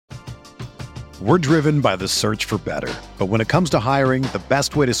We're driven by the search for better. But when it comes to hiring, the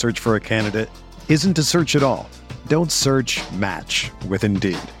best way to search for a candidate isn't to search at all. Don't search, match with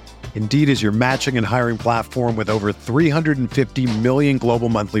Indeed. Indeed is your matching and hiring platform with over 350 million global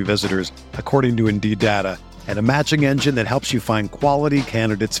monthly visitors, according to Indeed data, and a matching engine that helps you find quality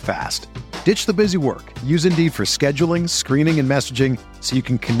candidates fast. Ditch the busy work. Use Indeed for scheduling, screening, and messaging so you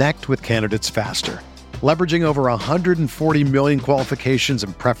can connect with candidates faster. Leveraging over 140 million qualifications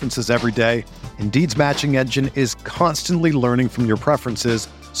and preferences every day, Indeed's matching engine is constantly learning from your preferences,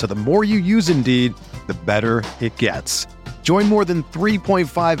 so the more you use Indeed, the better it gets. Join more than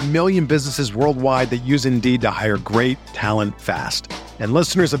 3.5 million businesses worldwide that use Indeed to hire great talent fast. And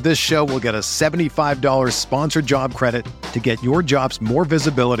listeners of this show will get a $75 sponsored job credit to get your jobs more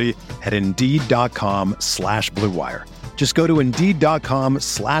visibility at Indeed.com/Blue Wire. Just go to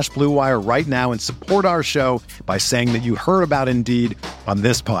Indeed.com/Blue Wire right now and support our show by saying that you heard about Indeed on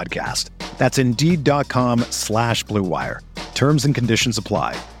this podcast. That's Indeed.com/Blue Wire. Terms and conditions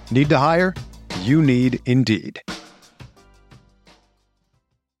apply. Need to hire? You need Indeed.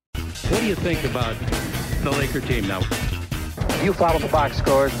 What do you think about the Laker team now? You follow the box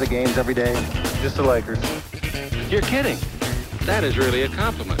scores of the games every day? Just the Lakers. You're kidding. That is really a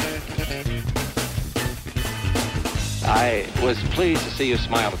compliment. I was pleased to see you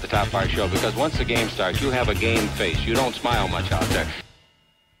smile at the top of our show because once the game starts, you have a game face. You don't smile much out there.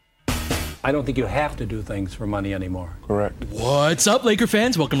 I don't think you have to do things for money anymore. Correct. What's up, Laker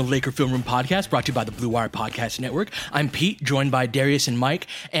fans? Welcome to the Laker Film Room Podcast, brought to you by the Blue Wire Podcast Network. I'm Pete, joined by Darius and Mike.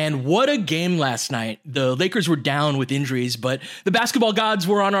 And what a game last night. The Lakers were down with injuries, but the basketball gods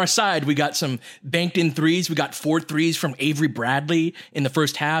were on our side. We got some banked-in threes. We got 4 threes from Avery Bradley in the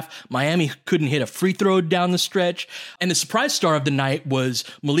first half. Miami couldn't hit a free throw down the stretch. And the surprise star of the night was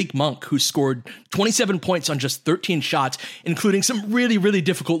Malik Monk, who scored 27 points on just 13 shots, including some really, really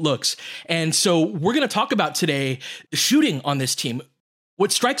difficult looks. And so we're going to talk about today the shooting on this team.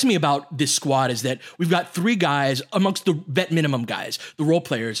 What strikes me about this squad is that we've got 3 guys amongst the vet minimum guys, the role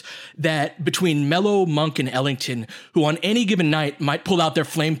players, that between Melo, Monk, and Ellington, who on any given night might pull out their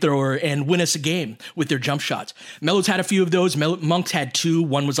flamethrower and win us a game with their jump shots. Melo's had a few of those. Monk's had 2.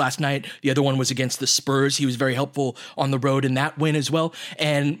 One was last night. The other one was against the Spurs. He was very helpful on the road in that win as well.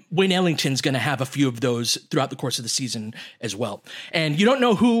 And Wayne Ellington's going to have a few of those throughout the course of the season as well. And you don't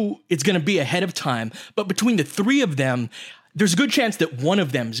know who it's going to be ahead of time, but between the 3 of them, there's a good chance that one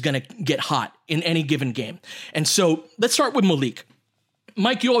of them is going to get hot in any given game. And so let's start with Malik.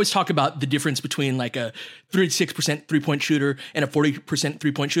 Mike, you always talk about the difference between like a 36% three-point shooter and a 40%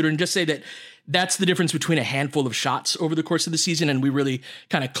 three-point shooter, and just say that that's the difference between a handful of shots over the course of the season, and we really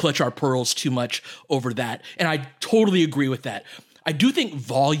kind of clutch our pearls too much over that. And I totally agree with that. I do think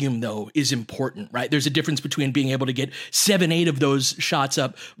volume, though, is important, right? There's a difference between being able to get 7-8 of those shots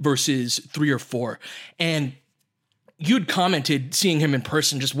up versus 3 or 4. And you'd commented seeing him in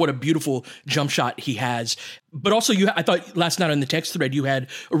person, just what a beautiful jump shot he has. But also, I thought last night on the text thread, you had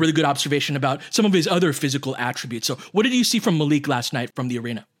a really good observation about some of his other physical attributes. So what did you see from Malik last night from the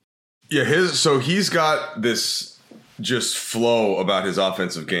arena? Yeah, so he's got this just flow about his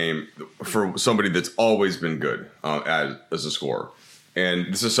offensive game for somebody that's always been good as a scorer.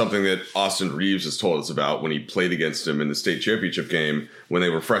 And this is something that Austin Reeves has told us about when he played against him in the state championship game when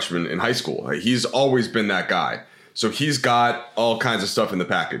they were freshmen in high school. He's always been that guy. So he's got all kinds of stuff in the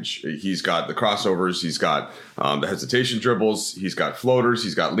package. He's got the crossovers. He's got the hesitation dribbles. He's got floaters.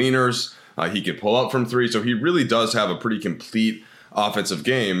 He's got leaners. He can pull up from 3. So he really does have a pretty complete offensive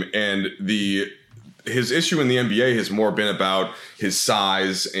game. And his issue in the NBA has more been about his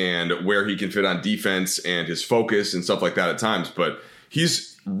size and where he can fit on defense and his focus and stuff like that at times. But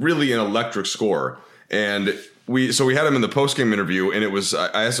he's really an electric scorer. And we had him in the postgame interview, and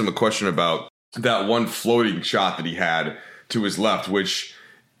I asked him a question about that one floating shot that he had to his left, which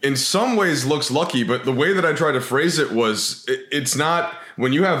in some ways looks lucky, but the way that I tried to phrase it was, it's not,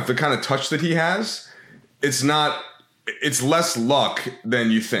 when you have the kind of touch that he has, it's less luck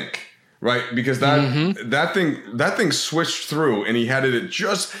than you think, right? Because that thing switched through, and he had it at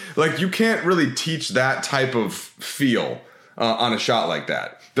just, like, you can't really teach that type of feel on a shot like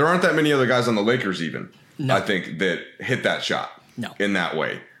that. There aren't that many other guys on the Lakers even, I think, that hit that shot in that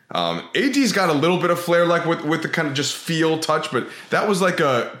way. AD's got a little bit of flair, like with the kind of just feel touch, but that was like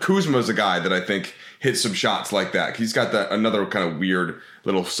Kuzma's a guy that I think hit some shots like that. He's got that another kind of weird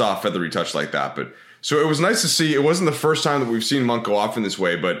little soft feathery touch like that. But so it was nice to see. It wasn't the first time that we've seen Monk go off in this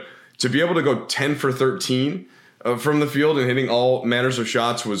way, but to be able to go 10 for 13 from the field and hitting all manners of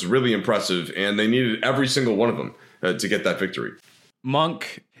shots was really impressive, and they needed every single one of them to get that victory.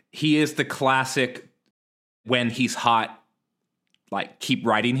 Monk, he is the classic when he's hot, like keep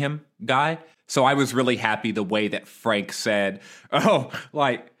riding him guy. So I was really happy the way that Frank said, oh,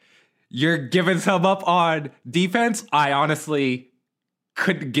 like, you're giving some up on defense? I honestly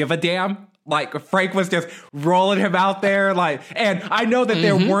couldn't give a damn. Like, Frank was just rolling him out there. Like, and I know that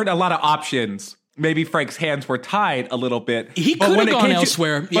there weren't a lot of options. Maybe Frank's hands were tied a little bit. He could have gone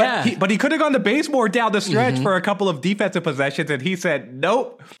elsewhere. But he could have gone to Bazemore down the stretch for a couple of defensive possessions, and he said,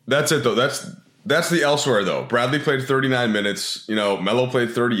 nope. That's it, though. That's the elsewhere, though. Bradley played 39 minutes. You know, Melo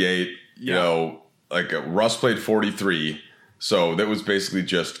played 38. You know, like Russ played 43. So that was basically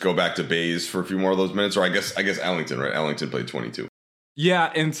just go back to Baze for a few more of those minutes. Or I guess Ellington, right? Ellington played 22.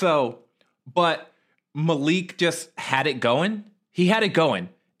 Yeah, and so, but Malik just had it going. He had it going.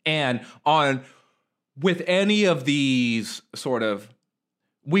 And with any of these sort of,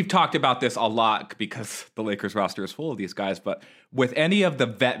 we've talked about this a lot because the Lakers roster is full of these guys, but with any of the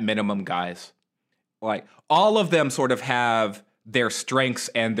vet minimum guys, like all of them sort of have their strengths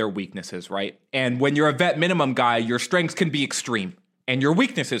and their weaknesses, right? And when you're a vet minimum guy, your strengths can be extreme and your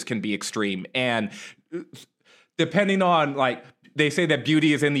weaknesses can be extreme. And depending on, like, they say that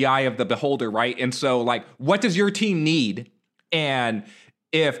beauty is in the eye of the beholder, right? And so, like, what does your team need? And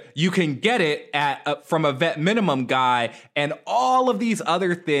if you can get it from a vet minimum guy and all of these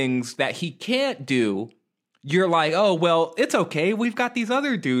other things that he can't do, you're like, oh, well, it's okay. We've got these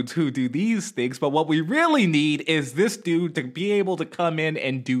other dudes who do these things, but what we really need is this dude to be able to come in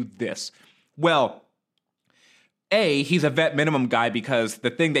and do this. Well, he's a vet minimum guy because the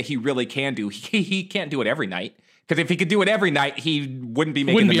thing that he really can do, he can't do it every night. Because if he could do it every night, he wouldn't be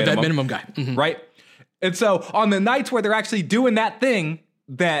making the minimum. A vet minimum guy. Mm-hmm. Right? And so on the nights where they're actually doing that thing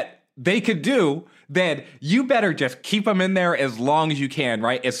that they could do, then you better just keep them in there as long as you can,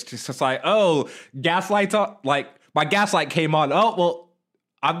 right? It's just like, oh, gaslight's on, like my gaslight came on. Oh, well,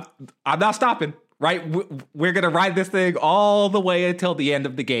 I'm not stopping, right? We're going to ride this thing all the way until the end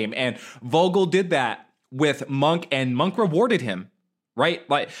of the game. And Vogel did that with Monk, and Monk rewarded him, right?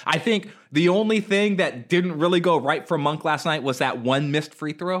 Like, I think the only thing that didn't really go right for Monk last night was that one missed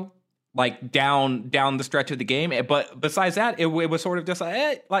free throw, like down the stretch of the game. But besides that, it was sort of just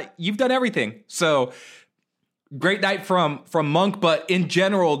like, like you've done everything. So great night from Monk. But in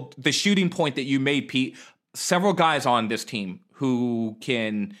general, the shooting point that you made, Pete, several guys on this team who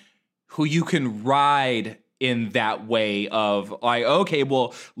you can ride in that way of like, okay,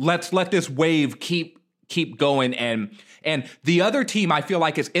 well, let's let this wave keep going. And the other team, I feel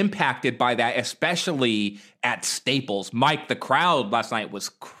like, is impacted by that, especially at Staples. Mike, the crowd last night was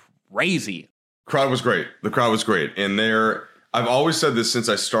crazy. Crowd was great. The crowd was great. And I've always said this since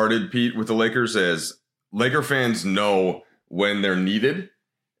I started, Pete, with the Lakers, is Laker fans know when they're needed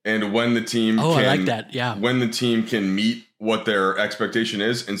and when the team I like that. Yeah. When the team can meet what their expectation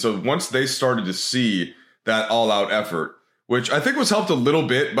is. And so once they started to see that all-out effort, which I think was helped a little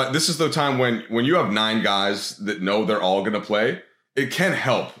bit, but this is the time when you have 9 guys that know they're all going to play, it can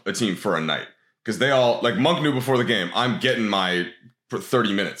help a team for a night. Because they all, like Monk knew before the game, I'm getting my for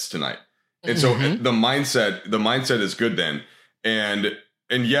 30 minutes tonight. And so the mindset is good then. And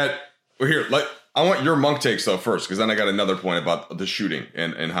yet, here, I want your Monk takes though first, because then I got another point about the shooting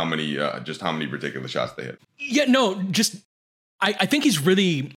and how many ridiculous shots they hit. Yeah, no, just I think he's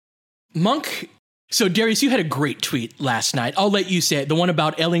really Monk. So Darius, you had a great tweet last night. I'll let you say it. The one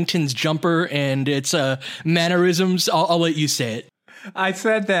about Ellington's jumper and its mannerisms. I'll let you say it. I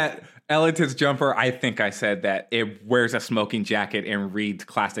said that Ellington's jumper, I think I said that it wears a smoking jacket and reads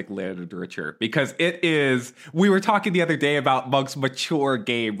classic literature, because it is, we were talking the other day about Monk's mature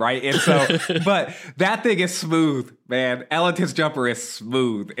game, right? And so, but that thing is smooth, man. Ellington's jumper is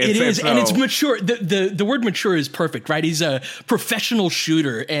smooth. And it's mature. The word mature is perfect, right? He's a professional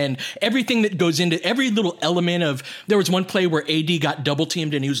shooter, and everything that goes into every little element of, there was one play where AD got double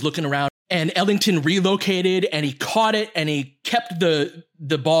teamed and he was looking around, and Ellington relocated and he caught it and he kept the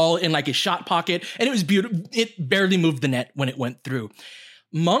ball in like his shot pocket, and it was beautiful. It barely moved the net when it went through.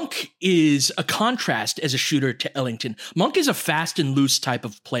 Monk is a contrast as a shooter to Ellington. Monk is a fast and loose type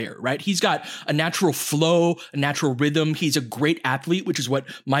of player, right? He's got a natural flow, a natural rhythm. He's a great athlete, which is what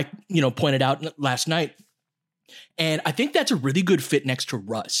Mike, pointed out last night. And I think that's a really good fit next to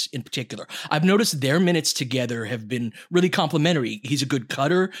Russ in particular. I've noticed their minutes together have been really complimentary. He's a good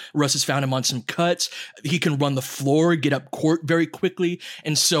cutter. Russ has found him on some cuts. He can run the floor, get up court very quickly.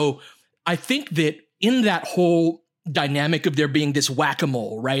 And so I think that in that whole dynamic of there being this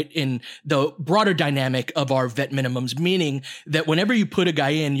whack-a-mole, right? In the broader dynamic of our vet minimums, meaning that whenever you put a guy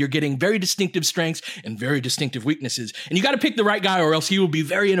in, you're getting very distinctive strengths and very distinctive weaknesses. And you got to pick the right guy or else he will be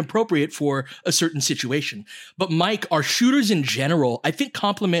very inappropriate for a certain situation. But Mike, our shooters in general, I think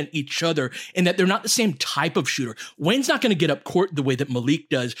complement each other in that they're not the same type of shooter. Wayne's not going to get up court the way that Malik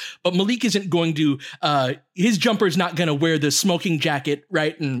does, but Malik isn't going to, his jumper is not going to wear the smoking jacket,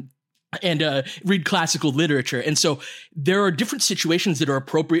 right? And read classical literature. And so there are different situations that are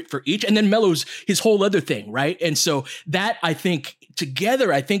appropriate for each. And then Melo's his whole other thing, right? And so that, I think,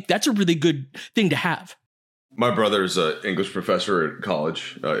 together, I think that's a really good thing to have. My brother's an English professor at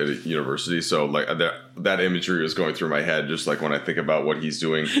college, at a university. So like that imagery is going through my head, just like when I think about what he's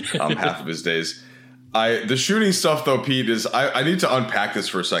doing half of his days. The shooting stuff, though, Pete, is I need to unpack this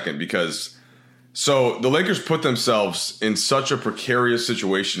for a second because so the Lakers put themselves in such a precarious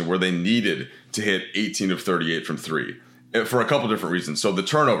situation where they needed to hit 18 of 38 from three for a couple different reasons. So the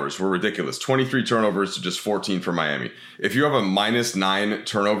turnovers were ridiculous. 23 turnovers to just 14 for Miami. If you have a -9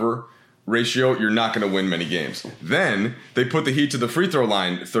 turnover ratio, you're not going to win many games. Then they put the Heat to the free throw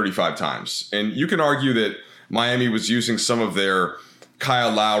line 35 times. And you can argue that Miami was using some of their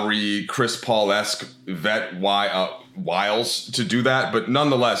Kyle Lowry, Chris Paul-esque vet wiles to do that. But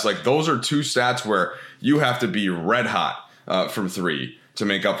nonetheless, like those are two stats where you have to be red hot from three to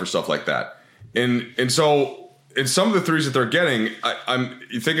make up for stuff like that. And so in some of the threes that they're getting,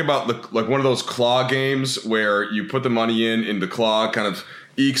 you think about like one of those claw games where you put the money in the claw kind of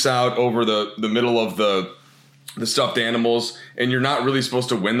ekes out over the middle of the stuffed animals, and you're not really supposed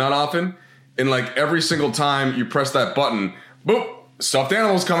to win that often. And like every single time you press that button, boop, stuffed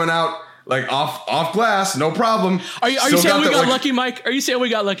animals coming out like off glass, no problem. Are you saying we got lucky, Mike? Are you saying we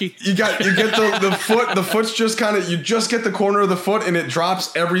got lucky? You get the foot. The foot's just kind of, you just get the corner of the foot and it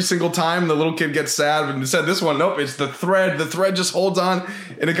drops every single time. The little kid gets sad and said this one, nope, it's the thread. The thread just holds on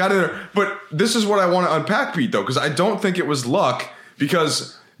and it got in there. But this is what I want to unpack, Pete, though, because I don't think it was luck,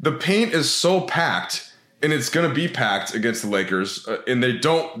 because the paint is so packed and it's going to be packed against the Lakers, and they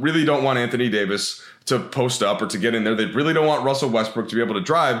really don't want Anthony Davis to post up or to get in there. They really don't want Russell Westbrook to be able to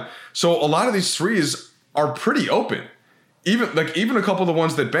drive. So a lot of these threes are pretty open. Even a couple of the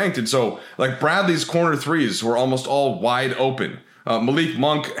ones that banked. And so like Bradley's corner threes were almost all wide open. Malik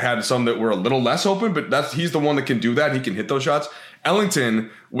Monk had some that were a little less open, but he's the one that can do that. He can hit those shots.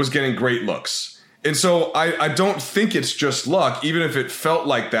 Ellington was getting great looks. And so I don't think it's just luck, even if it felt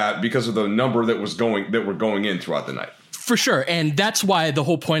like that because of the number that were going in throughout the night. For sure. And that's why the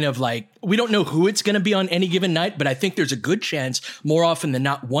whole point of like, we don't know who it's going to be on any given night, but I think there's a good chance more often than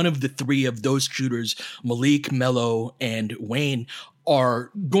not, one of the three of those shooters, Malik, Melo, and Wayne,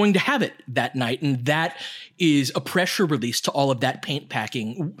 are going to have it that night. And that is a pressure release to all of that paint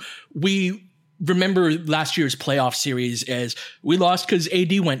packing. We remember last year's playoff series as we lost because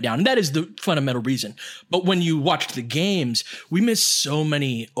AD went down. And that is the fundamental reason. But when you watched the games, we missed so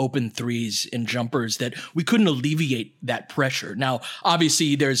many open threes and jumpers that we couldn't alleviate that pressure. Now,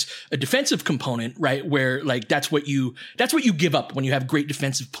 obviously there's a defensive component, right? Where like, that's what you give up when you have great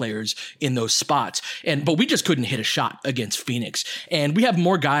defensive players in those spots. But we just couldn't hit a shot against Phoenix. And we have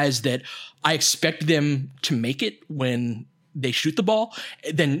more guys that I expect them to make it when they shoot the ball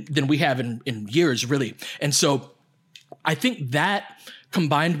than we have in years, really. And so I think that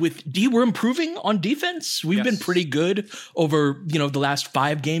combined with we're improving on defense. We've been pretty good over, the last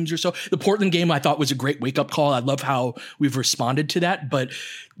 5 games or so. The Portland game I thought was a great wake up call. I love how we've responded to that, but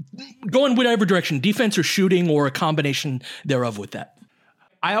going whatever direction, defense or shooting or a combination thereof with that.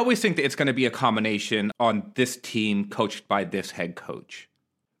 I always think that it's going to be a combination on this team coached by this head coach.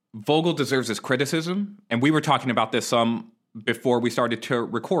 Vogel deserves his criticism. And we were talking about this before we started to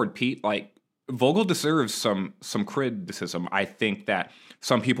record, Pete. Like, Vogel deserves some criticism. I think that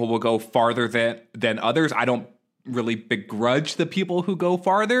some people will go farther than others. I don't really begrudge the people who go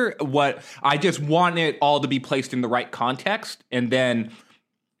farther. I just want it all to be placed in the right context, and then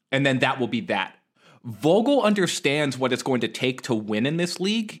that will be that. Vogel understands what it's going to take to win in this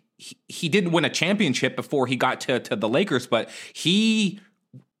league. He didn't win a championship before he got to the Lakers, but he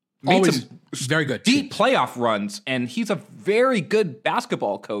made some very good deep playoff runs, and he's a very good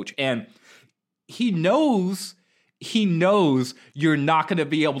basketball coach. And he knows you're not going to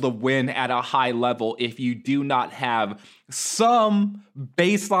be able to win at a high level if you do not have some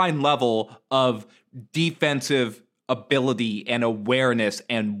baseline level of defensive ability and awareness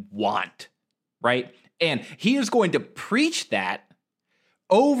and want, right? And he is going to preach that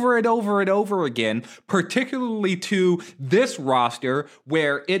over and over and over again, particularly to this roster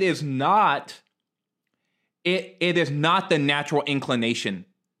where it is not the natural inclination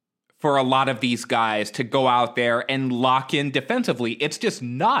for a lot of these guys to go out there and lock in defensively. It's just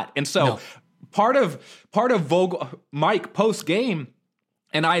not. And so part of Vogel, Mike, post game,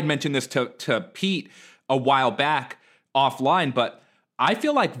 and I had mentioned this to Pete a while back offline, but I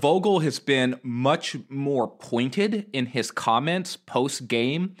feel like Vogel has been much more pointed in his comments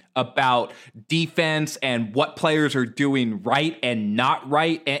post-game about defense and what players are doing right and not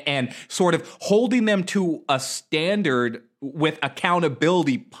right, and sort of holding them to a standard with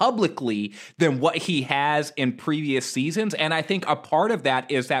accountability publicly than what he has in previous seasons. And I think a part of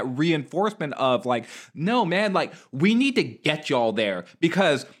that is that reinforcement of like, no, man, like we need to get y'all there,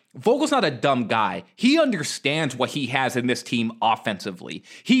 because Vogel's not a dumb guy. He understands what he has in this team offensively.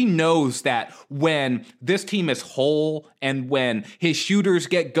 He knows that when this team is whole and when his shooters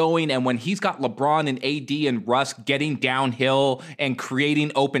get going and when he's got LeBron and AD and Russ getting downhill and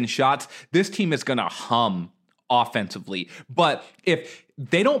creating open shots, this team is going to hum offensively. But if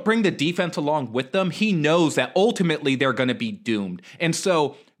they don't bring the defense along with them, he knows that ultimately they're going to be doomed. And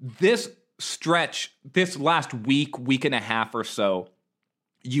so this stretch, this last week and a half or so,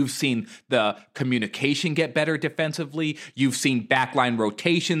 you've seen the communication get better defensively. You've seen backline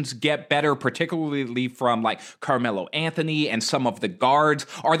rotations get better, particularly from like Carmelo Anthony and some of the guards.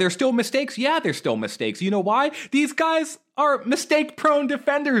 Are there still mistakes? Yeah, there's still mistakes. You know why? These guys are mistake-prone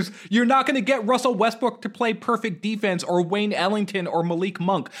defenders. You're not going to get Russell Westbrook to play perfect defense, or Wayne Ellington or Malik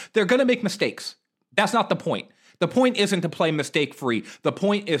Monk. They're going to make mistakes. That's not the point. The point isn't to play mistake-free. The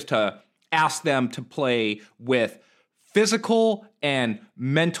point is to ask them to play with physical and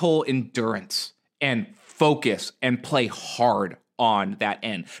mental endurance and focus and play hard on that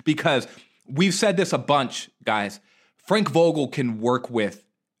end. Because we've said this a bunch, guys. Frank Vogel can work with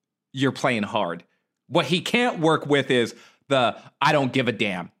you're playing hard. What he can't work with is the I don't give a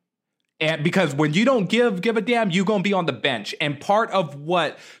damn. And because when you don't give a damn, you're going to be on the bench. And part of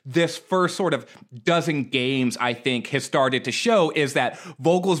what this first sort of dozen games, I think, has started to show is that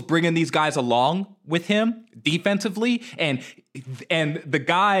Vogel's bringing these guys along with him defensively. And the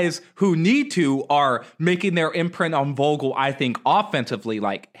guys who need to are making their imprint on Vogel, I think, offensively.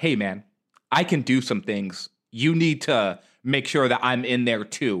 Like, hey, man, I can do some things. You need to make sure that I'm in there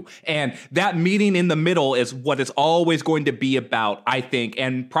too. And that meeting in the middle is what it's always going to be about, I think,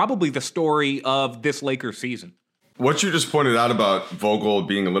 and probably the story of this Lakers season. What you just pointed out about Vogel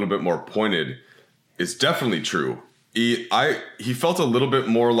being a little bit more pointed is definitely true. He felt a little bit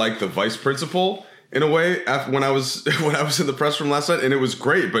more like the vice principal in a way when I was in the press room last night, and it was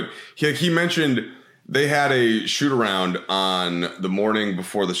great. But he mentioned they had a shoot around on the morning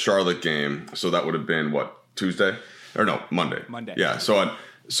before the Charlotte game, so that would have been Tuesday? Or no, Monday. Yeah,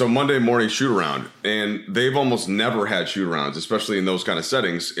 so Monday morning shoot around, and they've almost never had shoot arounds, especially in those kind of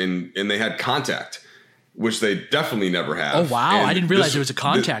settings, and they had contact, which they definitely never have. Oh, wow. I didn't realize there was a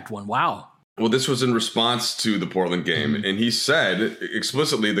contact one. Wow. Well, this was in response to the Portland game, and he said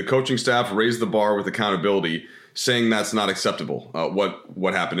explicitly the coaching staff raised the bar with accountability, saying that's not acceptable,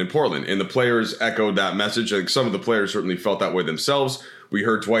 what happened in Portland. And the players echoed that message. Like, some of the players certainly felt that way themselves. We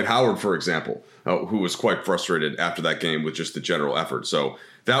heard Dwight Howard, for example, who was quite frustrated after that game with just the general effort. So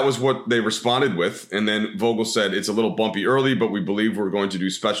that was what they responded with. And then Vogel said, it's a little bumpy early, but we believe we're going to do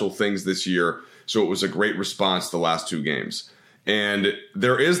special things this year. So it was a great response the last two games. And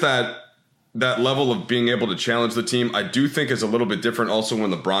there is that level of being able to challenge the team. I do think is a little bit different also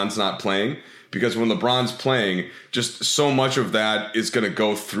when LeBron's not playing, because when LeBron's playing, just so much of that is going to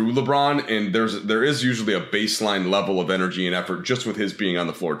go through LeBron, and there is usually a baseline level of energy and effort just with his being on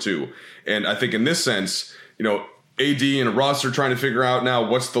the floor too. And I think in this sense, AD and Russ are trying to figure out now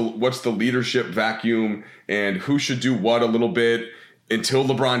what's the leadership vacuum and who should do what a little bit until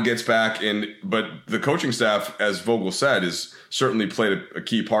LeBron gets back. But the coaching staff, as Vogel said, has certainly played a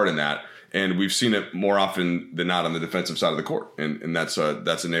key part in that. And we've seen it more often than not on the defensive side of the court. And that's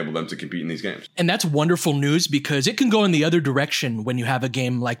enabled them to compete in these games. And that's wonderful news, because it can go in the other direction when you have a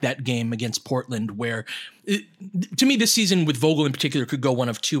game like that game against Portland, where to me, this season with Vogel in particular could go one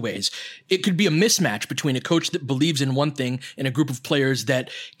of two ways. It could be a mismatch between a coach that believes in one thing and a group of players that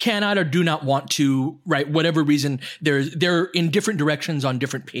cannot or do not want to, right, whatever reason, they're in different directions on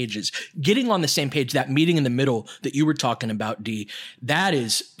different pages. Getting on the same page, that meeting in the middle that you were talking about, D, that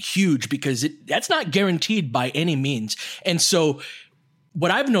is huge, because that's not guaranteed by any means. And so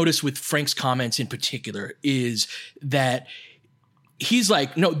what I've noticed with Frank's comments in particular is that he's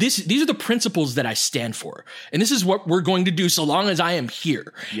like, no, these are the principles that I stand for. And this is what we're going to do so long as I am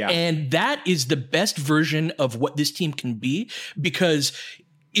here. Yeah. And that is the best version of what this team can be, because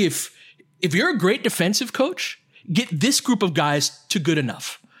if you're a great defensive coach, get this group of guys to good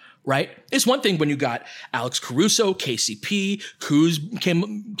enough. right? It's one thing when you got Alex Caruso, KCP, Kuz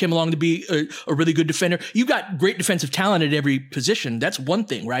came along to be a really good defender. You got great defensive talent at every position. That's one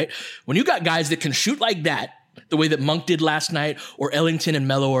thing, right? When you got guys that can shoot like that, the way that Monk did last night, or Ellington and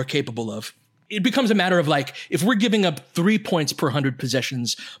Melo are capable of, it becomes a matter of like, if we're giving up 3 points per 100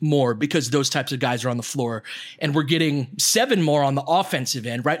 possessions more because those types of guys are on the floor, and we're getting 7 more on the offensive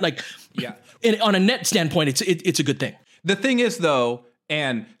end, right? Like, yeah, on a net standpoint, it's a good thing. The thing is, though,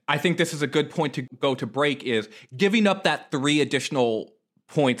 and I think this is a good point to go to break, is giving up that 3 additional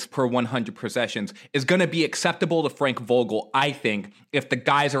points per 100 possessions is going to be acceptable to Frank Vogel, I think, if the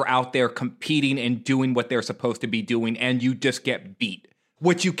guys are out there competing and doing what they're supposed to be doing and you just get beat.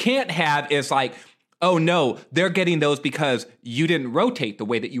 What you can't have is like, oh no, they're getting those because you didn't rotate the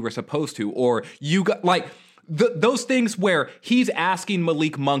way that you were supposed to, or you got like those things where he's asking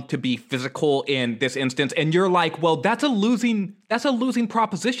Malik Monk to be physical in this instance, and you're like, well, that's a losing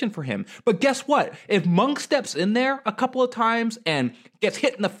proposition for him. But guess what? If Monk steps in there a couple of times and gets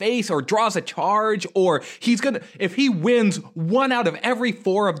hit in the face or draws a charge, or if he wins 1 out of every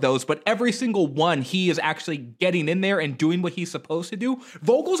 4 of those, but every single one he is actually getting in there and doing what he's supposed to do,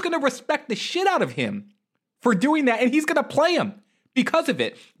 Vogel's going to respect the shit out of him for doing that, and he's going to play him because of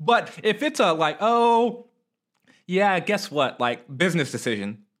it. But if it's a like, oh, yeah, guess what? Like, business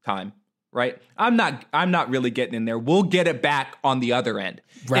decision time, right? I'm not really getting in there. We'll get it back on the other end.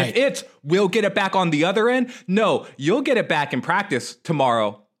 Right. If we'll get it back on the other end, no, you'll get it back in practice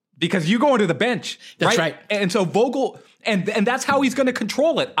tomorrow because you go into the bench. That's right. And so Vogel, and that's how he's going to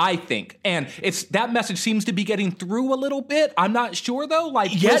control it, I think. And that message seems to be getting through a little bit. I'm not sure though.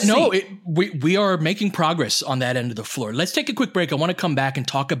 Like, we are making progress on that end of the floor. Let's take a quick break. I want to come back and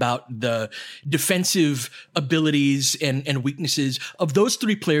talk about the defensive abilities and weaknesses of those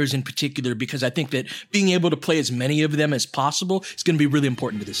 3 players in particular, because I think that being able to play as many of them as possible is going to be really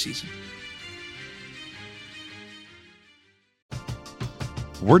important to this season.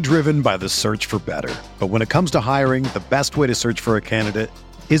 We're driven by the search for better. But when it comes to hiring, the best way to search for a candidate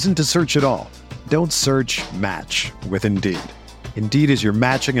isn't to search at all. Don't search, match with Indeed. Indeed is your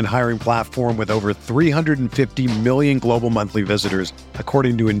matching and hiring platform with over 350 million global monthly visitors,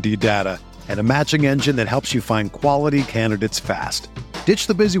 according to Indeed data, and a matching engine that helps you find quality candidates fast. Ditch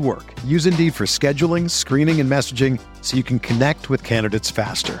the busy work. Use Indeed for scheduling, screening, and messaging so you can connect with candidates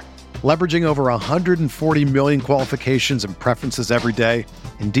faster. Leveraging over 140 million qualifications and preferences every day,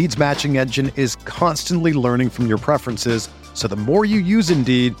 Indeed's matching engine is constantly learning from your preferences, so the more you use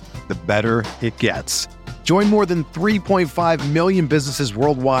Indeed, the better it gets. Join more than 3.5 million businesses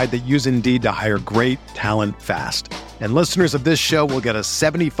worldwide that use Indeed to hire great talent fast. And listeners of this show will get a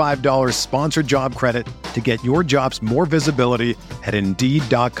 $75 sponsored job credit to get your jobs more visibility at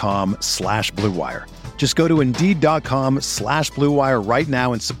Indeed.com/Blue Wire. Just go to Indeed.com/Blue Wire right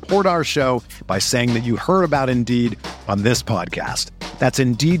now and support our show by saying that you heard about Indeed on this podcast. That's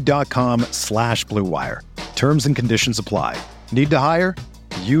Indeed.com/Blue Wire. Terms and conditions apply. Need to hire?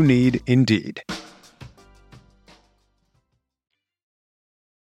 You need Indeed.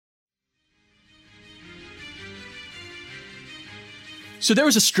 So there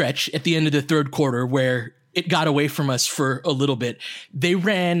was a stretch at the end of the 3rd quarter where it got away from us for a little bit.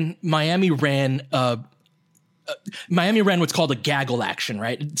 Miami ran what's called a gaggle action,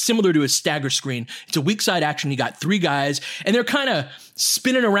 right? Similar to a stagger screen. It's a weak side action. You got 3 guys and they're kind of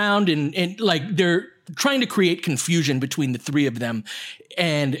spinning around and like they're trying to create confusion between the 3 of them.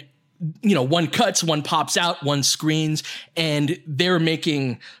 And, you know, one cuts, one pops out, one screens, and they're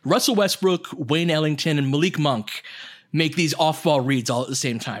making Russell Westbrook, Wayne Ellington, and Malik Monk make these off-ball reads all at the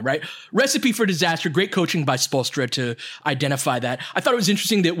same time, right? Recipe for disaster. Great coaching by Spoelstra to identify that. I thought it was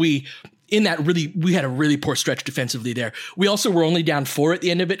interesting that we had a really poor stretch defensively there. We also were only down 4 at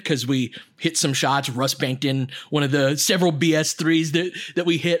the end of it because we hit some shots. Russ banked in one of the several BS threes that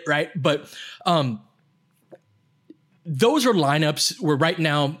we hit, right? But those are lineups where right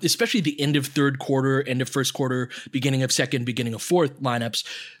now, especially the end of 3rd quarter, end of 1st quarter, beginning of 2nd, beginning of 4th lineups,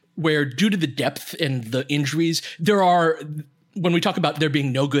 where due to the depth and the injuries, when we talk about there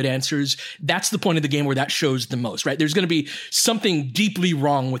being no good answers, that's the point of the game where that shows the most, right? There's going to be something deeply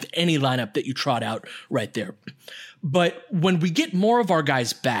wrong with any lineup that you trot out right there. But when we get more of our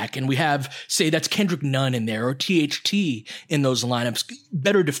guys back and we have, say, that's Kendrick Nunn in there or THT in those lineups,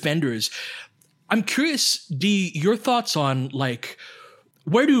 better defenders, I'm curious, D, your thoughts on like,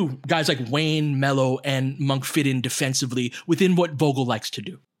 where do guys like Wayne, Melo, and Monk fit in defensively within what Vogel likes to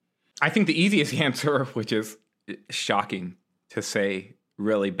do? I think the easiest answer, which is shocking to say,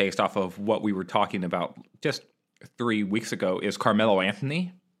 really based off of what we were talking about just 3 weeks ago, is Carmelo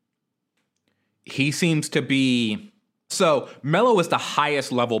Anthony. He seems to be So Melo is the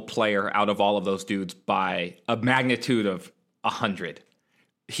highest level player out of all of those dudes by a magnitude of 100.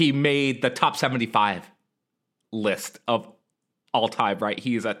 He made the top 75 list of all time, right?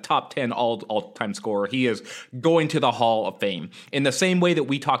 He is a top 10 all-time scorer. He is going to the Hall of Fame. In the same way that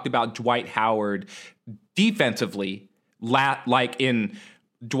we talked about Dwight Howard defensively, like in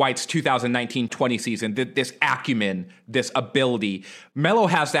Dwight's 2019-20 season, this acumen, this ability. Melo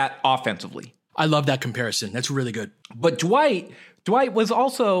has that offensively. I love that comparison. That's really good. But Dwight's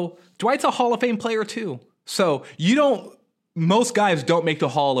a Hall of Fame player too. So most guys don't make the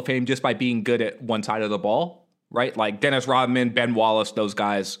Hall of Fame just by being good at one side of the ball, right? Like Dennis Rodman, Ben Wallace, those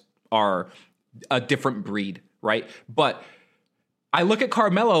guys are a different breed, right? But I look at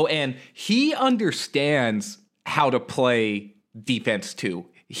Carmelo and he understands how to play defense too.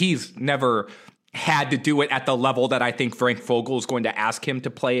 He's never had to do it at the level that I think Frank Vogel is going to ask him to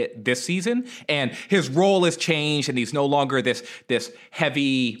play it this season. And his role has changed and he's no longer this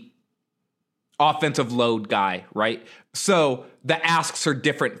heavy offensive load guy, right? So the asks are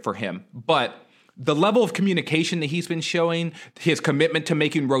different for him. But the level of communication that he's been showing, his commitment to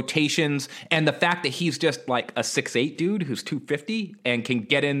making rotations, and the fact that he's just like a 6'8" dude who's 250 and can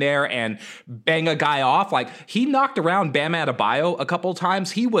get in there and bang a guy off. Like he knocked around Bam Adebayo a couple of times.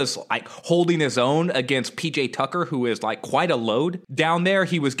 He was like holding his own against PJ Tucker, who is like quite a load down there.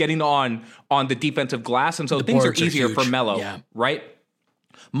 He was getting on the defensive glass. And so things are easier for Melo, right?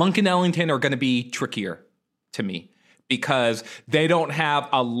 Monk and Ellington are going to be trickier to me, because they don't have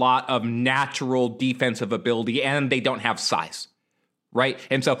a lot of natural defensive ability and they don't have size, right?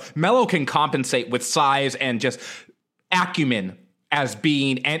 And so Melo can compensate with size and just acumen as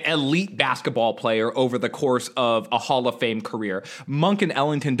being an elite basketball player over the course of a Hall of Fame career. Monk and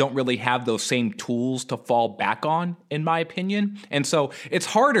Ellington don't really have those same tools to fall back on, in my opinion. And so it's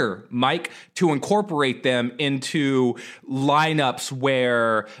harder, Mike, to incorporate them into lineups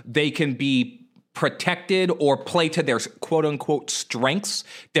where they can be protected or play to their quote unquote strengths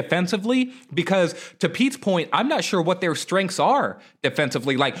defensively, because to Pete's point, I'm not sure what their strengths are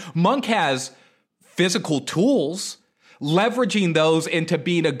defensively. Like Monk has physical tools, leveraging those into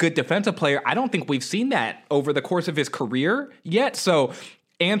being a good defensive player. I don't think we've seen that over the course of his career yet. So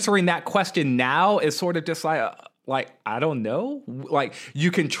answering that question now is sort of just like, I don't know. Like,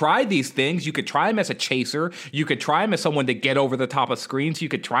 you can try these things. You could try him as a chaser. You could try him as someone to get over the top of screens. You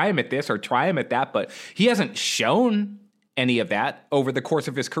could try him at this or try him at that, but he hasn't shown any of that over the course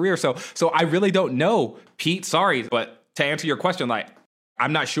of his career. So I really don't know, Pete. Sorry, but to answer your question, like,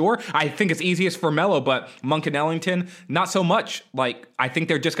 I'm not sure. I think it's easiest for Melo, but Monk and Ellington, not so much. Like, I think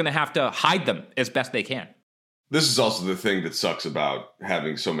they're just going to have to hide them as best they can. This is also the thing that sucks about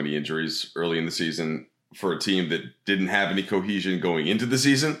having so many injuries early in the season for a team that didn't have any cohesion going into the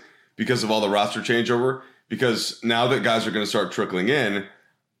season because of all the roster changeover. Because now that guys are going to start trickling in,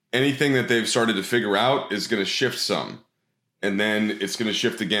 anything that they've started to figure out is going to shift some. And then it's going to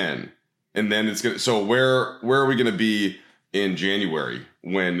shift again. And then it's going to... So where are we going to be in January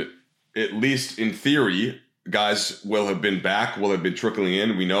when, at least in theory, guys will have been back, will have been trickling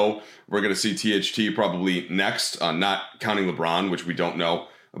in? We know we're going to see THT probably next, not counting LeBron, which we don't know.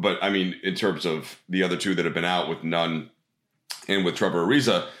 But, I mean, in terms of the other two that have been out with Nunn and with Trevor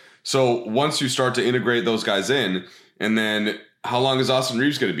Ariza. So once you start to integrate those guys in, and then how long is Austin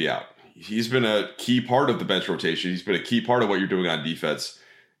Reeves going to be out? He's been a key part of the bench rotation. He's been a key part of what you're doing on defense.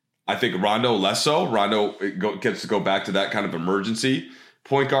 I think Rondo less so. Rondo gets to go back to that kind of emergency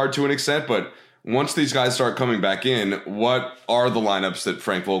point guard to an extent. But once these guys start coming back in, what are the lineups that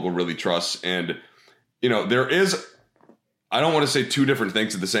Frank Vogel really trusts? And, you know, there is... I don't want to say two different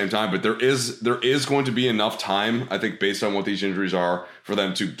things at the same time, but there is going to be enough time, I think, based on what these injuries are, for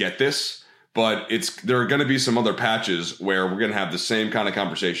them to get this. But there are going to be some other patches where we're going to have the same kind of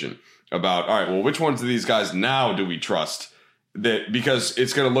conversation about, all right, well, which ones of these guys now do we trust? That because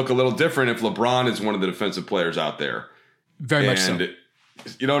it's going to look a little different if LeBron is one of the defensive players out there. Very much so.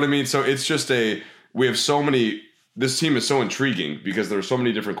 You know what I mean? So it's just we have so many. This team is so intriguing because there are so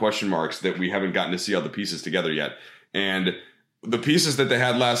many different question marks that we haven't gotten to see all the pieces together yet. And the pieces that they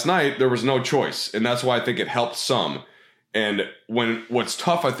had last night, there was no choice. And that's why I think it helped some. And what's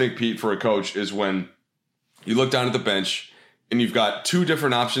tough, I think, Pete, for a coach is when you look down at the bench and you've got two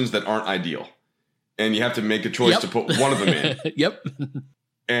different options that aren't ideal. And you have to make a choice to put one of them in. Yep.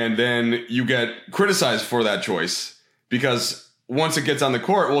 And then you get criticized for that choice because once it gets on the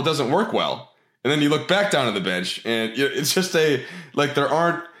court, well, it doesn't work well. And then you look back down at the bench and it's just there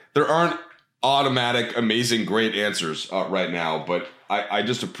aren't automatic, amazing, great answers right now. But I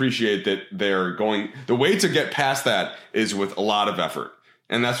just appreciate that they're going. The way to get past that is with a lot of effort.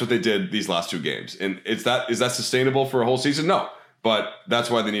 And that's what they did these last 2 games. And is that sustainable for a whole season? No. But that's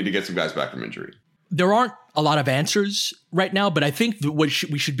why they need to get some guys back from injury. There aren't a lot of answers right now, but I think that what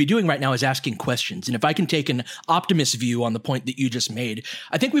we should be doing right now is asking questions. And if I can take an optimist view on the point that you just made,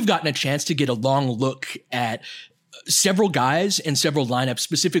 I think we've gotten a chance to get a long look at several guys and several lineups,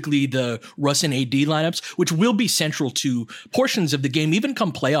 specifically the Russ and AD lineups, which will be central to portions of the game, even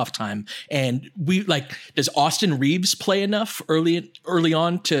come playoff time. And does Austin Reeves play enough early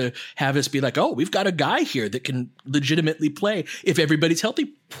on to have us be like, oh, we've got a guy here that can legitimately play if everybody's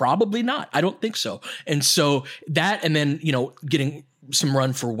healthy? Probably not. I don't think so. And so that, and then, getting some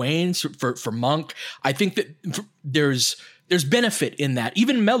run for Wayne, for Monk, I think that there's benefit in that.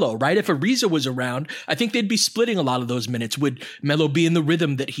 Even Melo, right? If Ariza was around, I think they'd be splitting a lot of those minutes. Would Melo be in the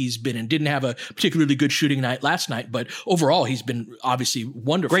rhythm that he's been in? Didn't have a particularly good shooting night last night, but overall he's been obviously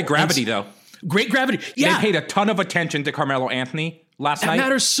wonderful. Great gravity, though. Great gravity. Yeah. They paid a ton of attention to Carmelo Anthony last night. That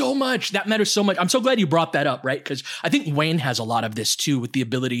matters so much. I'm so glad you brought that up, right? Because I think Wayne has a lot of this too, with the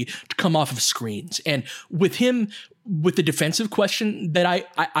ability to come off of screens. And with him, with the defensive question that I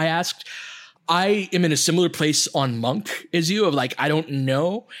asked, I am in a similar place on Monk as you, of I don't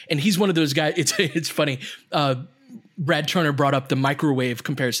know. And he's one of those guys. It's funny. Brad Turner brought up the microwave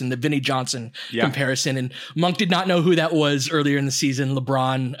comparison, the Vinnie Johnson comparison, and Monk did not know who that was earlier in the season.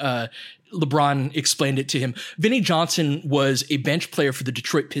 LeBron explained it to him. Vinnie Johnson was a bench player for the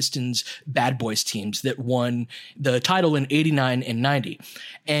Detroit Pistons Bad Boys teams that won the title in 89 and 90.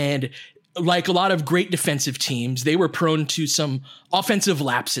 And like a lot of great defensive teams, they were prone to some offensive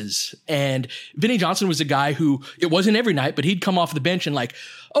lapses. And Vinnie Johnson was a guy who, it wasn't every night, but he'd come off the bench and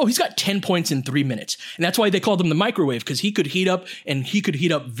he's got 10 points in 3 minutes. And that's why they called him the microwave, because he could heat up, and he could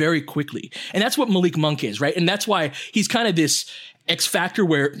heat up very quickly. And that's what Malik Monk is, right? And that's why he's kind of this X factor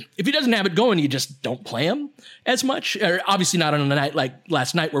where if he doesn't have it going, you just don't play him as much. Or obviously not on a night like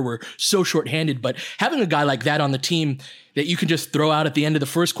last night where we're so shorthanded, but having a guy like that on the team that you can just throw out at the end of the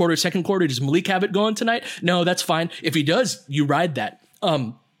first quarter, second quarter, does Malik have it going tonight? No, that's fine. If he does, you ride that.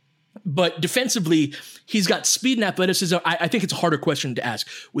 But defensively, he's got speed and athleticism. I think it's a harder question to ask.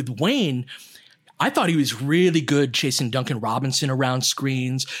 With Wayne, I thought he was really good chasing Duncan Robinson around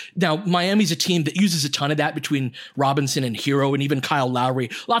screens. Now, Miami's a team that uses a ton of that between Robinson and Hero and even Kyle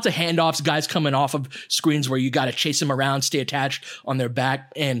Lowry. Lots of handoffs, guys coming off of screens where you got to chase them around, stay attached on their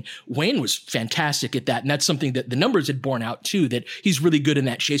back. And Wayne was fantastic at that. And that's something that the numbers had borne out too, that he's really good in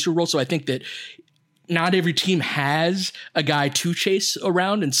that chaser role. So I think that not every team has a guy to chase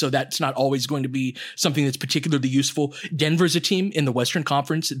around, and so that's not always going to be something that's particularly useful. Denver's a team in the Western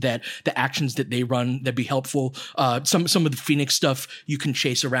Conference that the actions that they run that'd be helpful. Some of the Phoenix stuff you can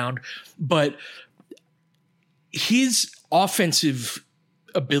chase around, but his offensive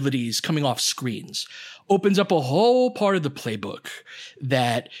abilities coming off screens opens up a whole part of the playbook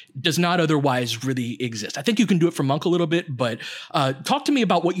that does not otherwise really exist. I think you can do it for Monk a little bit, but talk to me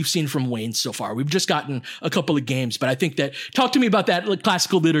about what you've seen from Wayne so far. We've just gotten a couple of games, but I think talk to me about that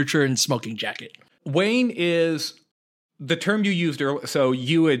classical literature and smoking jacket. Wayne is the term you used earlier. So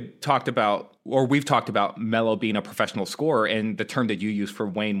you had talked about, or we've talked about Melo being a professional scorer, and the term that you used for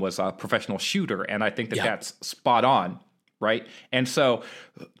Wayne was a professional shooter. And I think that's spot on, right? And so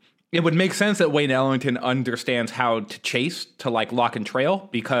it would make sense that Wayne Ellington understands how to chase, to lock and trail,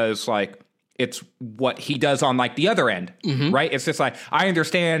 because it's what he does on the other end, right? It's just I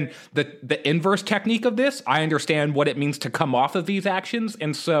understand the inverse technique of this. I understand what it means to come off of these actions.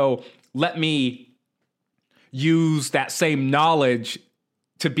 And so let me use that same knowledge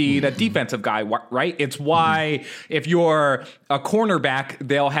to be the defensive guy, right? It's why if you're a cornerback,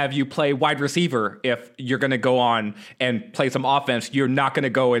 they'll have you play wide receiver. If you're going to go on and play some offense, you're not going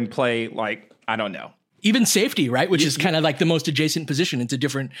to go and play I don't know. Even safety, right? Which is kind of the most adjacent position. It's a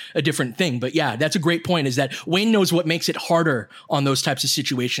different thing. But yeah, that's a great point, is that Wayne knows what makes it harder on those types of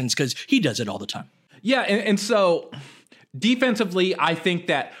situations because he does it all the time. Yeah, and so defensively, I think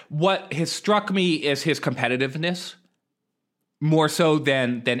that what has struck me is his competitiveness. More so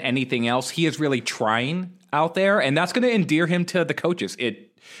than anything else. He is really trying out there, and that's going to endear him to the coaches.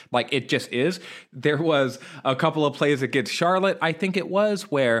 It just is. There was a couple of plays against Charlotte, I think it was,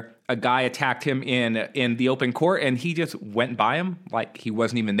 where a guy attacked him in the open court, and he just went by him like he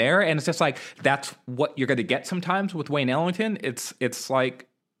wasn't even there. And it's just that's what you're going to get sometimes with Wayne Ellington. It's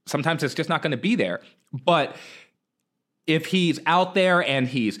sometimes it's just not going to be there. But if he's out there and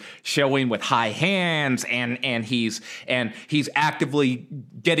he's showing with high hands and he's actively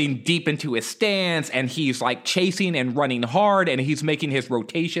getting deep into his stance and he's like chasing and running hard and he's making his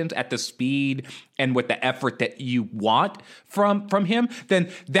rotations at the speed and with the effort that you want from him,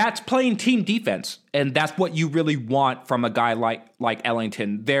 then that's playing team defense. And that's what you really want from a guy like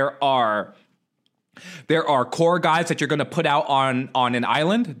Ellington. There are core guys that you're going to put out on an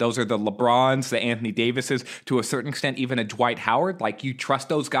island. Those are the LeBrons, the Anthony Davises, to a certain extent, even a Dwight Howard. Like, you trust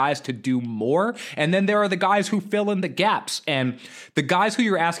those guys to do more. And then there are the guys who fill in the gaps. And the guys who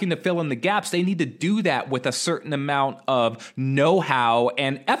you're asking to fill in the gaps, they need to do that with a certain amount of know-how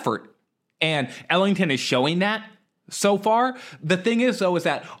and effort. And Ellington is showing that so far. The thing is, though, is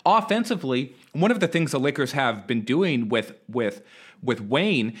that offensively, one of the things the Lakers have been doing with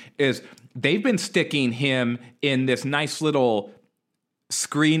Wayne is they've been sticking him in this nice little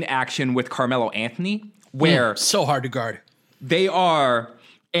screen action with Carmelo Anthony, where so hard to guard. They are,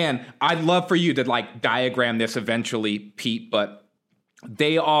 and I'd love for you to like diagram this eventually, Pete, but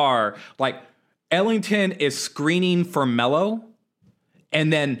they are like Ellington is screening for Melo,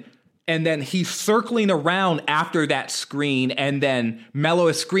 and then he's circling around after that screen, and then Melo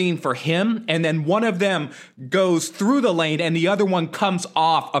is screening for him, and then one of them goes through the lane, and the other one comes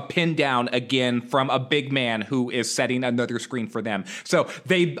off a pin down again from a big man who is setting another screen for them. So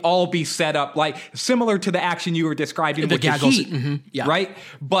they'd all be set up like similar to the action you were describing with the Heat, right?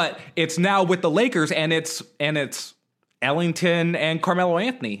 But it's now with the Lakers, and it's Ellington and Carmelo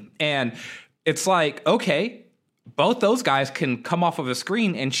Anthony, and it's like, okay, both those guys can come off of a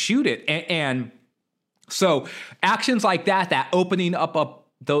screen and shoot it. And so actions like that opening up of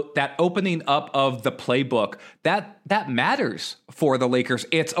the playbook, that matters for the Lakers.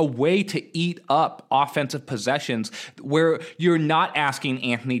 It's a way to eat up offensive possessions where you're not asking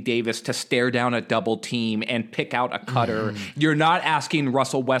Anthony Davis to stare down a double team and pick out a cutter. You're not asking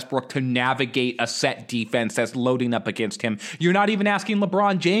Russell Westbrook to navigate a set defense that's loading up against him. You're not even asking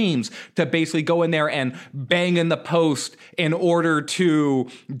LeBron James to basically go in there and bang in the post in order to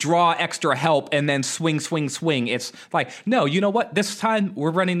draw extra help and then swing. It's like, no, you know what? This time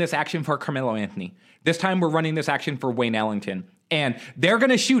we're running this action for Carmelo Anthony. This time we're running this action for Wayne Ellington. And they're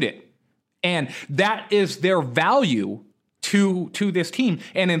going to shoot it. And that is their value to this team.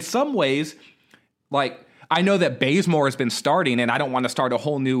 And in some ways, like, I know that Bazemore has been starting, and I don't want to start a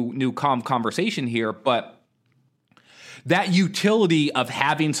whole new conversation here, but that utility of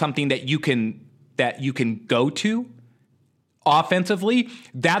having something that you can go to offensively,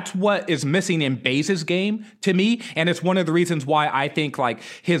 that's what is missing in Baze's game to me. And it's one of the reasons why I think like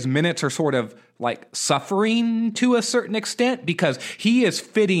his minutes are sort of like suffering to a certain extent, because he is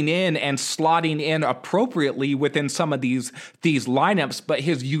fitting in and slotting in appropriately within some of these lineups, but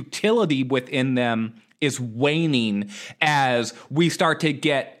his utility within them is waning as we start to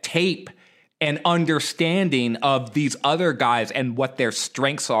get tape and understanding of these other guys and what their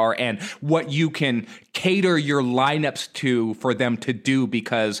strengths are and what you can cater your lineups to for them to do,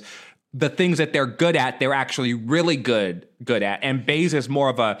 because the things that they're good at, they're actually really good at. And Baze is more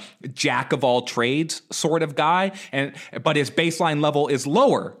of a jack of all trades sort of guy, but his baseline level is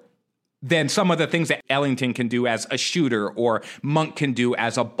lower than some of the things that Ellington can do as a shooter or Monk can do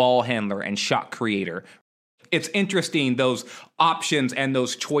as a ball handler and shot creator. It's interesting, those options and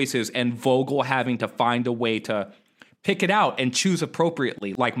those choices, and Vogel having to find a way to pick it out and choose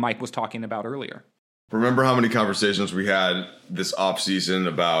appropriately, like Mike was talking about earlier. Remember how many conversations we had this offseason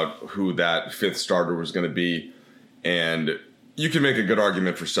about who that fifth starter was going to be? And you can make a good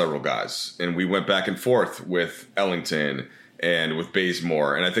argument for several guys. And we went back and forth with Ellington and with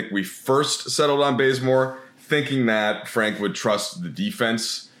Bazemore. And I think we first settled on Bazemore thinking that Frank would trust the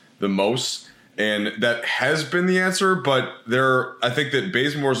defense the most. And that has been the answer, but I think that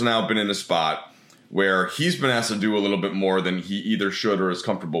Bazemore's now been in a spot where he's been asked to do a little bit more than he either should or is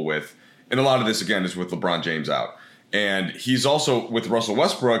comfortable with. And a lot of this, again, is with LeBron James out. And he's also, with Russell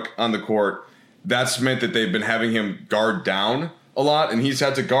Westbrook on the court, that's meant that they've been having him guard down a lot, and he's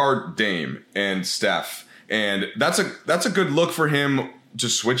had to guard Dame and Steph. And that's a good look for him to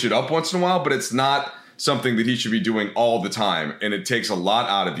switch it up once in a while, but it's not something that he should be doing all the time, and it takes a lot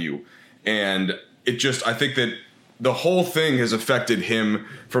out of you. And I think that the whole thing has affected him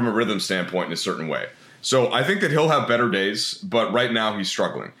from a rhythm standpoint in a certain way. So I think that he'll have better days, but right now he's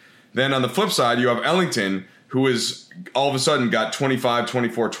struggling. Then on the flip side, you have Ellington, who is all of a sudden got 25,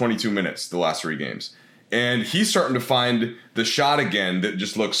 24, 22 minutes the last 3 games. And he's starting to find the shot again that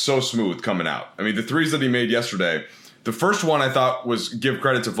just looks so smooth coming out. I mean, the threes that he made yesterday, the first one I thought was, give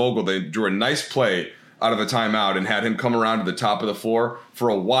credit to Vogel. They drew a nice play out of a timeout and had him come around to the top of the floor for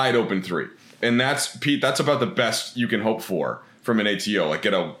a wide open 3. And that's, Pete, that's about the best you can hope for from an ATO. Like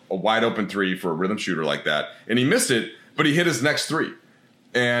get a wide open three for a rhythm shooter like that. And he missed it, but he hit his next three.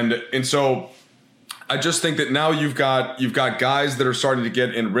 And so I just think that now you've got guys that are starting to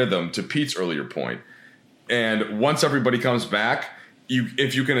get in rhythm, to Pete's earlier point. And once everybody comes back,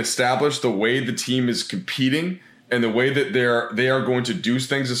 if you can establish the way the team is competing and the way that they are going to do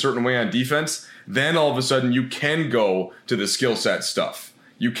things a certain way on defense, then all of a sudden you can go to the skill set stuff.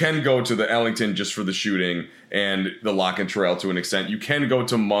 You can go to the Ellington just for the shooting and the lock and trail to an extent. You can go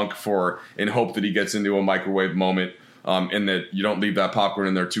to Monk and hope that he gets into a microwave moment and that you don't leave that popcorn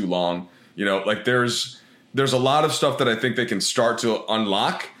in there too long. You know, like there's a lot of stuff that I think they can start to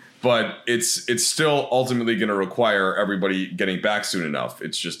unlock, but it's still ultimately going to require everybody getting back soon enough.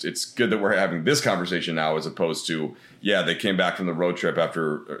 It's good that we're having this conversation now as opposed to, they came back from the road trip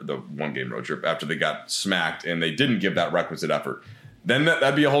after the 1-game road trip after they got smacked and they didn't give that requisite effort. Then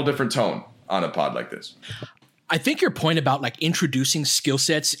that'd be a whole different tone on a pod like this. I think your point about like introducing skill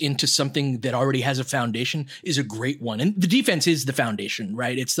sets into something that already has a foundation is a great one. And the defense is the foundation,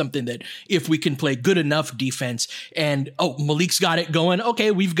 right? It's something that if we can play good enough defense and, Malik's got it going.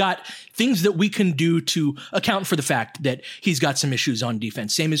 Okay, we've got things that we can do to account for the fact that he's got some issues on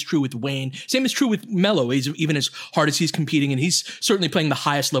defense. Same is true with Wayne. Same is true with Melo. He's even as hard as he's competing, and he's certainly playing the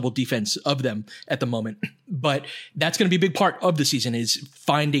highest level defense of them at the moment. But that's going to be a big part of the season, is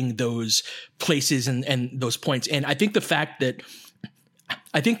finding those places and those points. And I think that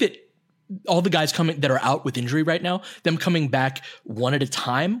all the guys that are out with injury right now, them coming back one at a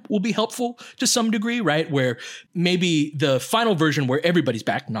time will be helpful to some degree, right? Where maybe the final version where everybody's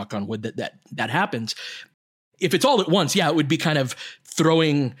back, knock on wood, that happens. If it's all at once, it would be kind of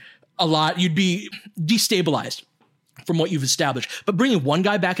throwing a lot. You'd be destabilized from what you've established. But bringing one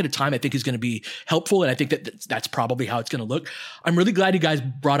guy back at a time, I think, is going to be helpful. And I think that's probably how it's going to look. I'm really glad you guys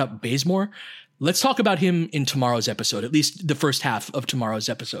brought up Bazemore. Let's talk about him in tomorrow's episode, at least the first half of tomorrow's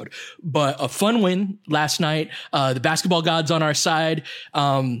episode. But a fun win last night. The basketball gods on our side.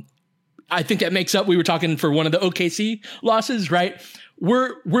 I think that makes up. We were talking for one of the OKC losses, right?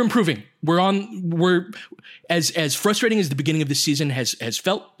 We're improving. We're as frustrating as the beginning of the season has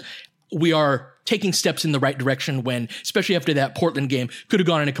felt. We are taking steps in the right direction when, especially after that Portland game, could have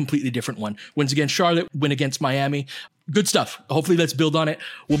gone in a completely different one. Wins against Charlotte, win against Miami. Good stuff. Hopefully let's build on it.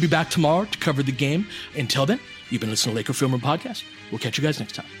 We'll be back tomorrow to cover the game. Until then, you've been listening to Laker Film Room Podcast. We'll catch you guys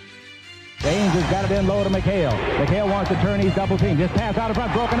next time. James has got it in low to McHale. McHale wants to turn. He's double teamed. Just pass out in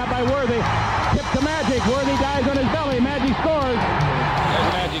front. Broken up by Worthy. Tip to Magic. Worthy dies on his belly. Magic scores.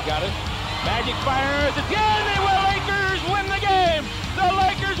 There's Magic, got it. Magic fires again. They will. Lakers win the game. The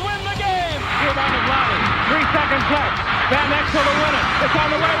Lakers win the game. Rebound of Lonnie. 3 seconds left. Van Exel to win it. It's on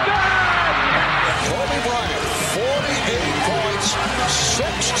the way. Good. Kobe Bryant, 48 points,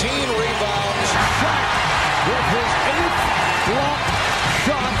 16 rebounds. Shaq with his 8th block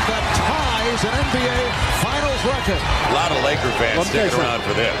shot that ties an NBA Finals record. A lot of Laker fans sticking around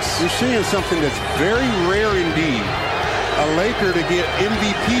for this. You're seeing something that's very rare indeed. A Laker to get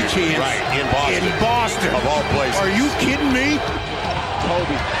MVP chance in Boston. Of all places. Are you kidding me?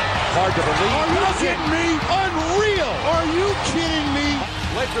 Kobe, hard to believe. Are you kidding me? Unreal. Are you kidding me?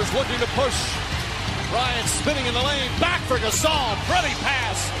 Lakers looking to push. Bryant spinning in the lane. Back for Gasol. Pretty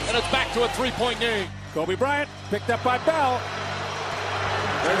pass. And it's back to a 3-point game. Kobe Bryant picked up by Bell.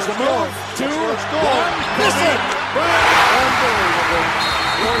 There's the move. 2, 1. Miss it. Unbelievable.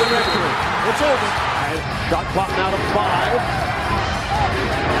 For the victory. It's over. Shot clock now to 5.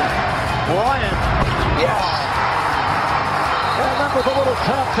 Bryant. Yes. And then with a little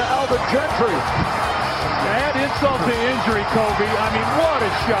tap to Alvin Gentry. Add insult to injury, Kobe. I mean, what a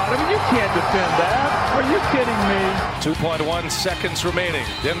shot. I mean, you can't defend that. Are you kidding me? 2.1 seconds remaining.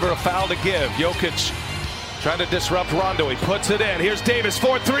 Denver a foul to give. Jokic trying to disrupt Rondo. He puts it in. Here's Davis,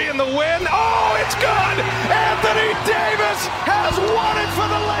 4-3 in the win. Oh, it's good! Anthony Davis has won it for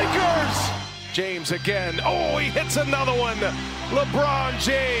the Lakers! James again. Oh, he hits another one. LeBron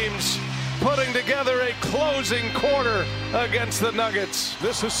James putting together a closing quarter against the Nuggets.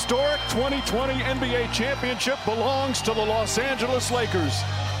 This historic 2020 NBA championship belongs to the Los Angeles Lakers.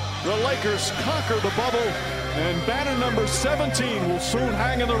 The Lakers conquer the bubble, and banner number 17 will soon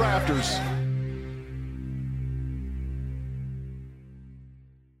hang in the rafters.